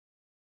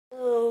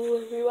Hello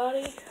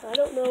everybody, I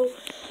don't know what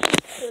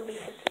it's going to be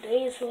for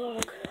today's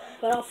vlog,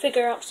 but I'll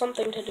figure out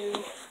something to do.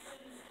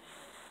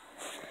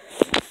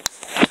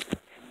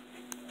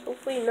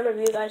 Hopefully none of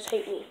you guys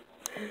hate me,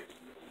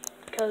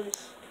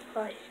 because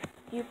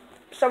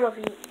some of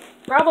you,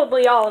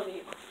 probably all of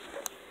you,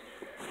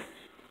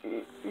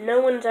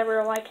 no one's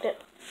ever liked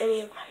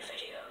any of my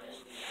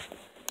videos.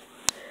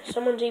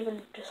 Someone's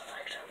even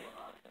disliked a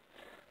vlog,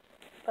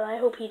 but I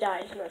hope he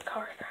dies in a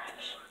car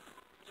crash.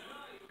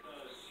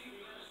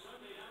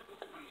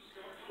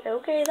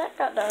 Okay, that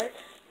got dark.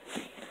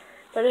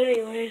 But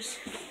anyways,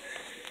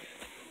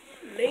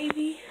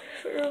 maybe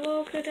for a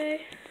vlog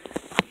today.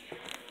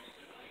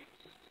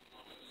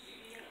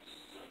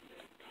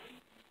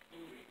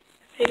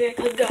 Maybe I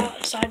could go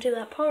outside to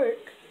that park,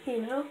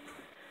 you know?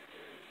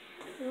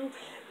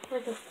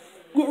 It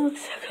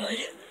looks so good.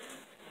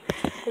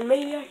 And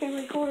maybe I can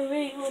record a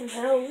video on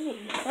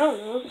Halloween. I don't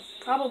know.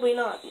 Probably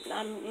not.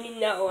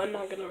 No, I'm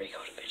not gonna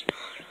record a video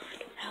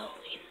on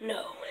Halloween.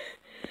 No.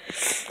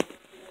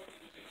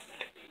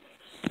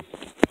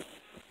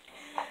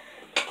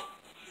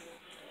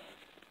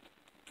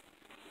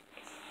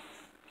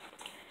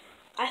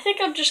 I think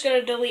I'm just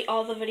gonna delete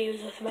all the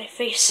videos with my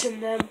face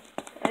in them.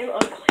 I'm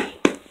ugly.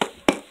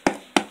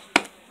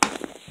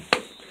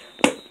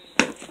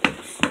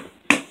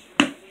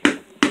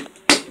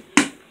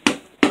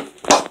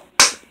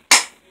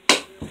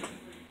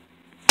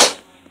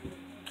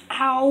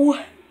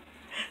 Ow.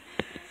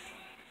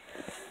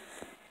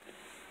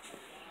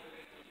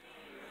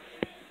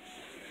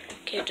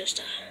 Okay,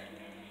 just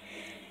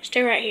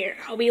stay right here.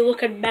 I'll be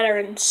looking better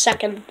in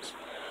seconds.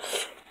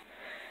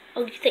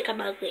 Oh, you think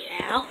I'm ugly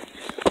now?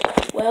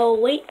 Well,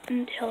 wait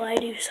until I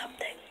do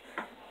something.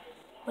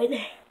 Wait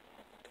there.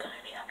 It's gonna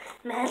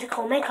be a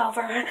magical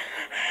makeover.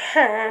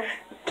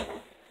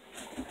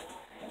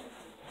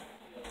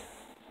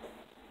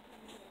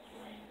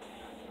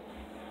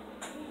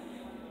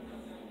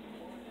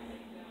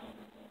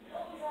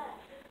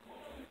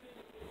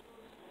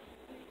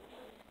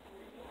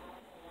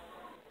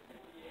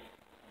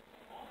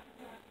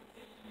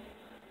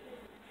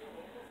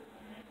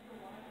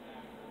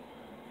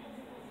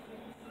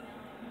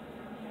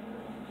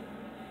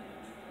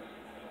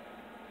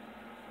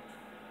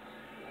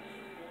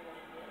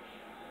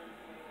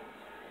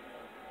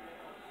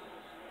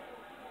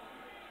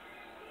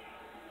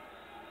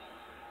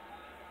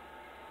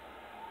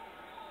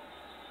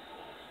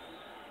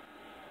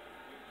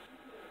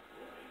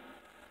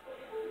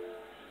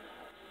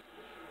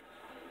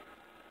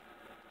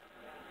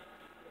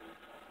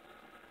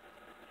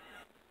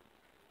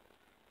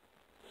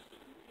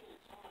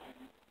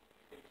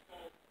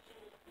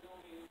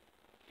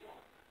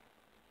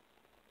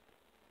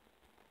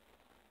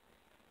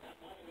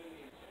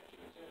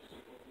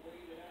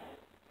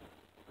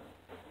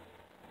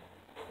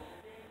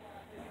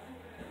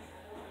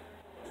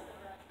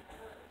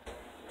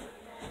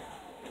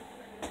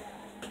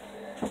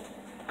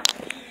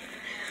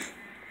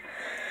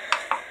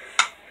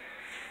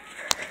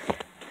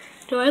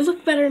 Do I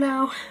look better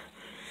now?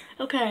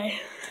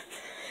 Okay.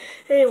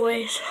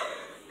 Anyways,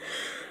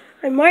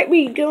 I might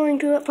be going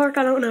to that park,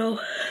 I don't know.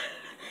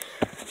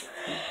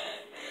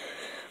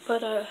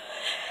 But,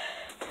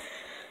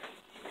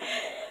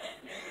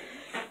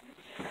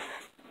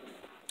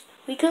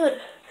 we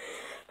could.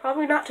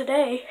 Probably not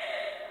today.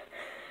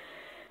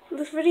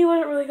 This video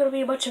isn't really going to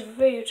be much of a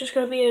video, it's just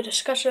going to be a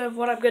discussion of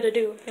what I'm going to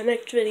do in the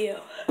next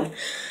video.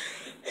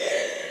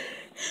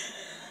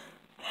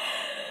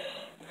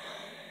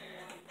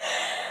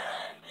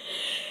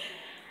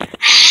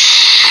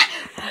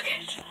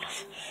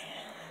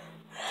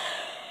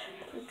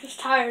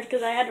 Tired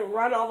because I had to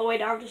run all the way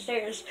down the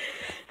stairs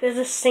because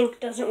the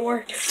sink doesn't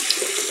work.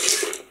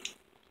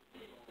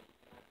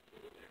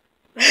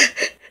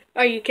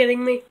 Are you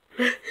kidding me?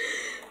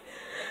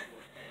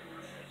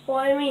 Well,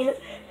 I mean,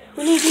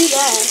 when you do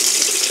that,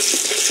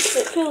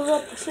 it fills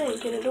up the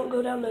sink and it don't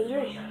go down the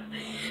drain.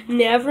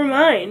 Never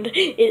mind,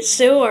 it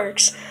still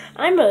works.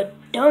 I'm a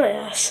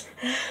dumbass.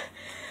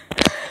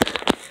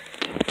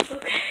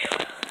 Okay.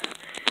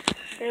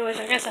 Anyways,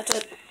 I guess that's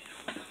it.